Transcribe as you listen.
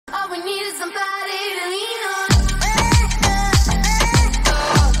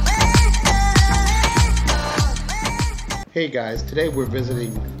Hey guys, today we're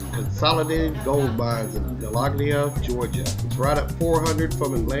visiting Consolidated Gold Mines in Dahlonega, Georgia. It's right at 400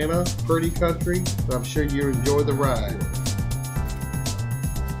 from Atlanta, pretty country, so I'm sure you'll enjoy the ride.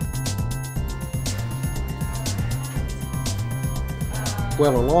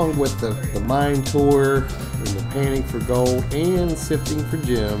 Well, along with the mine tour and the panning for gold and sifting for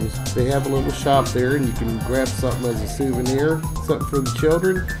gems, they have a little shop there and you can grab something as a souvenir, something for the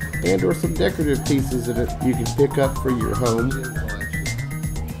children, and or some decorative pieces that you can pick up for your home.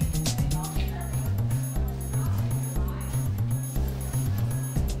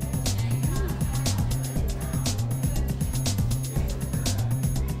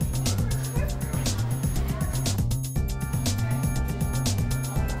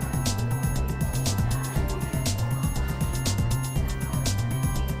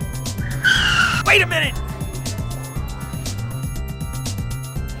 Wait a minute!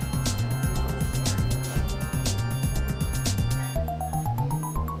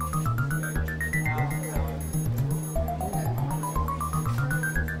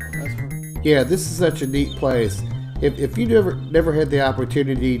 Yeah, this is such a neat place. If you never had the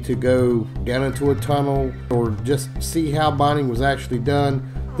opportunity to go down into a tunnel or just see how mining was actually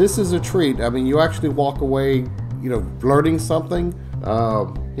done, this is a treat. I mean, you actually walk away, learning something.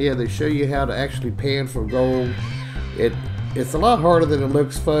 Yeah, they show you how to actually pan for gold. It's a lot harder than it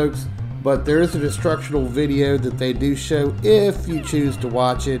looks, folks, but there is an instructional video that they do show if you choose to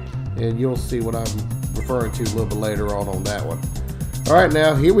watch it, and you'll see what I'm referring to a little bit later on that one. All right,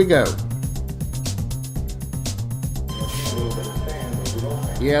 now here we go.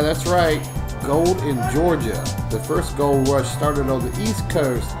 Yeah, that's right. Gold in Georgia. The first gold rush started on the East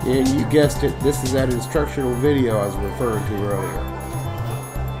Coast, and you guessed it, this is that instructional video I was referring to earlier.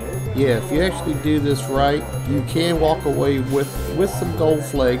 Yeah, if you actually do this right, you can walk away with some gold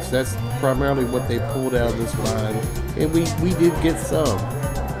flakes. That's primarily what they pulled out of this mine, and we did get some.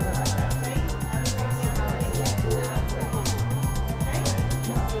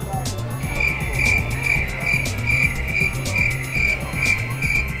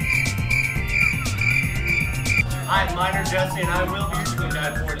 I'm Miner Jesse, and I will be your tour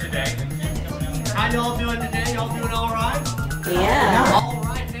guide for today. How y'all doing today? Y'all doing all right? Yeah. All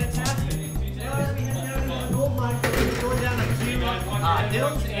right, fantastic. Now, as we head down to the gold mine, we're going down a few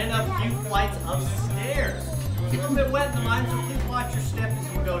hills and a few flights of stairs. It's a little bit wet in the mine, so please watch your step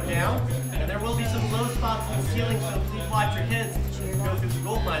as you go down. And there will be some low spots in the ceiling, so please watch your heads as you go through the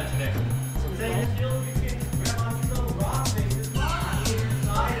gold mine today. So today, you can grab onto some rock faces on either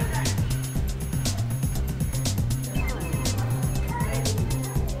side of you.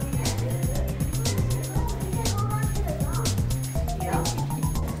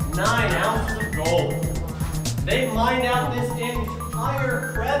 9 ounces of gold. They mined out this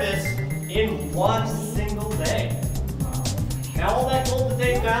entire crevice in one single day. Now all that gold that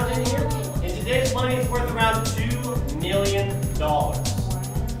they found in here, in today's money, is worth around $2 million.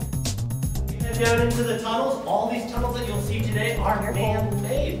 Head down into the tunnels. All these tunnels that you'll see today are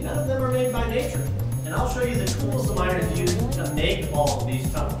man-made. None of them are made by nature. And I'll show you the tools the miners use to make all of these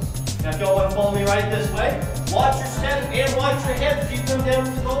tunnels. Now if y'all want to follow me right this way, watch your step and watch your head as you come down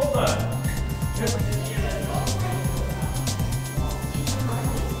to the gold mine.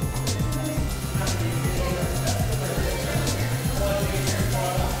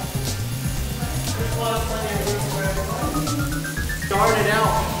 Started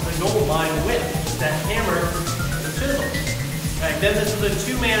out the gold mine with the hammer and the chisel. Back then this was a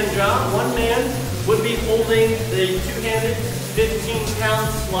two-man job. One man would be holding the two-handed 15-pound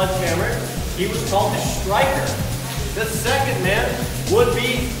sledgehammer. He was called the striker. The second man would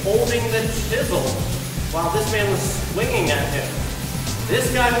be holding the chisel while this man was swinging at him.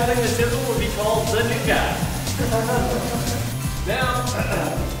 This guy holding the chisel would be called the new guy. Now,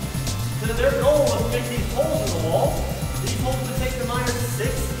 their goal was to make these holes in the wall. These holes would take the miners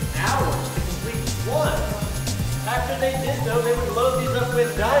 6 hours to complete one. After they did though, they would load these up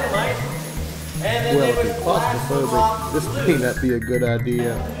with dynamite. And then Well, they if would you're blast the rock claustrophobic, this loose. may not be a good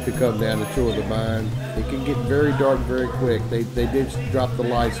idea to come down and tour the mine. It can get very dark very quick. They did drop the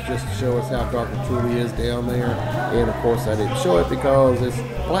lights just to show us how dark it truly is down there. And of course I didn't show it because it's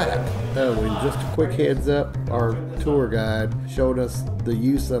black. Oh, and just a quick heads up, our tour guide showed us the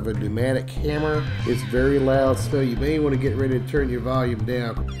use of a pneumatic hammer. It's very loud, so you may want to get ready to turn your volume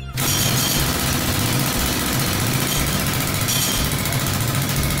down.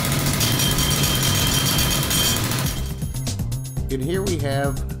 And here we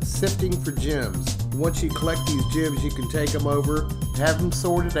have sifting for gems. Once you collect these gems, you can take them over, have them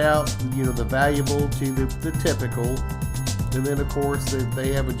sorted out, the valuable to the typical. And then of course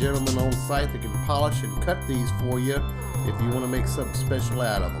they have a gentleman on site that can polish and cut these for you if you want to make something special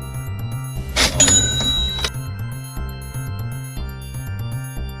out of them.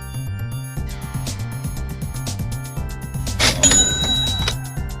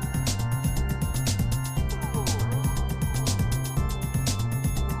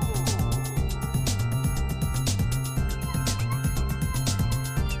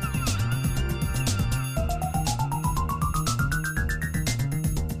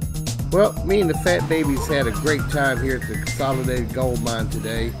 Well, me and the Fat Babies had a great time here at the Consolidated Gold Mine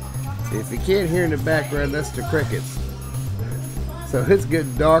today. If you can't hear in the background, that's the crickets. So it's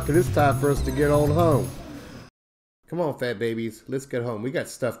getting dark and it's time for us to get on home. Come on, Fat Babies, let's get home. We got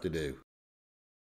stuff to do.